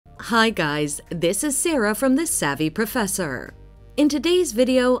Hi guys, this is Sarah from The Savvy Professor. In today's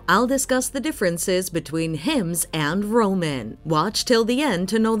video, I'll discuss the differences between Hims and Roman. Watch till the end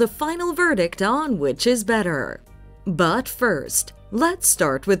to know the final verdict on which is better. But first, let's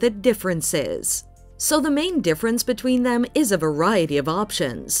start with the differences. So the main difference between them is a variety of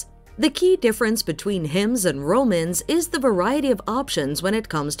options. The key difference between Hims and Romans is the variety of options when it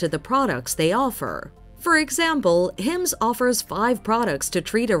comes to the products they offer. For example, Hims offers 5 products to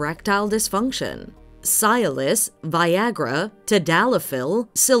treat erectile dysfunction: Cialis, Viagra, Tadalafil,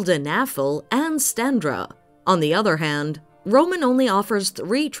 Sildenafil, and Stendra. On the other hand, Roman only offers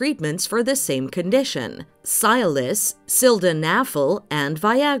 3 treatments for the same condition: Cialis, Sildenafil, and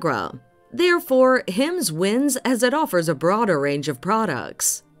Viagra. Therefore, Hims wins as it offers a broader range of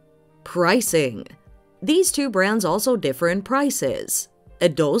products. Pricing. These two brands also differ in prices. A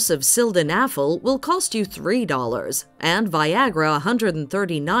dose of Sildenafil will cost you $3 and Viagra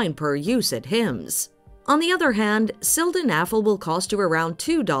 $139 per use at Hims. On the other hand, Sildenafil will cost you around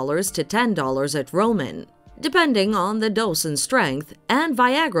 $2 to $10 at Roman, depending on the dose and strength, and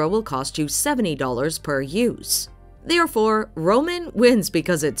Viagra will cost you $70 per use. Therefore, Roman wins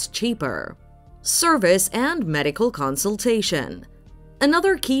because it's cheaper. Service and medical consultation.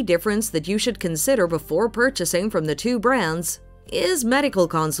 Another key difference that you should consider before purchasing from the two brands is medical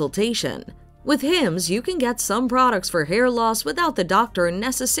consultation. With Hims, you can get some products for hair loss without the doctor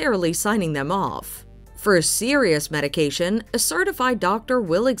necessarily signing them off. For serious medication, a certified doctor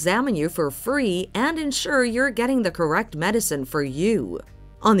will examine you for free and ensure you're getting the correct medicine for you.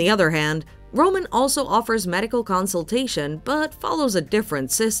 On the other hand, Roman also offers medical consultation but follows a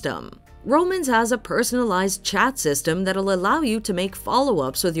different system. Roman's has a personalized chat system that'll allow you to make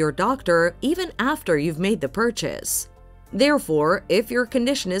follow-ups with your doctor even after you've made the purchase. Therefore, if your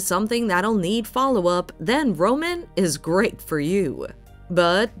condition is something that'll need follow-up, then Roman is great for you.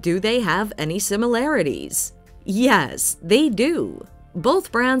 But do they have any similarities? Yes, they do.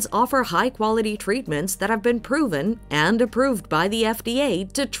 Both brands offer high-quality treatments that have been proven and approved by the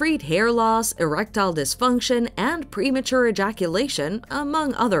FDA to treat hair loss, erectile dysfunction, and premature ejaculation,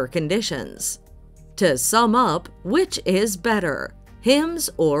 among other conditions. To sum up, which is better, Hims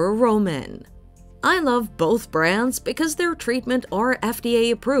or Roman? I love both brands because their treatment are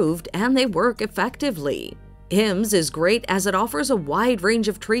FDA approved and they work effectively. Hims is great as it offers a wide range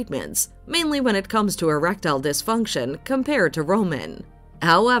of treatments, mainly when it comes to erectile dysfunction, compared to Roman.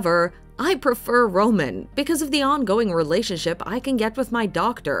 However, I prefer Roman because of the ongoing relationship I can get with my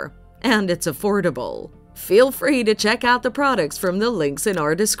doctor, and it's affordable. Feel free to check out the products from the links in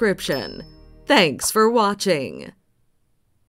our description. Thanks for watching.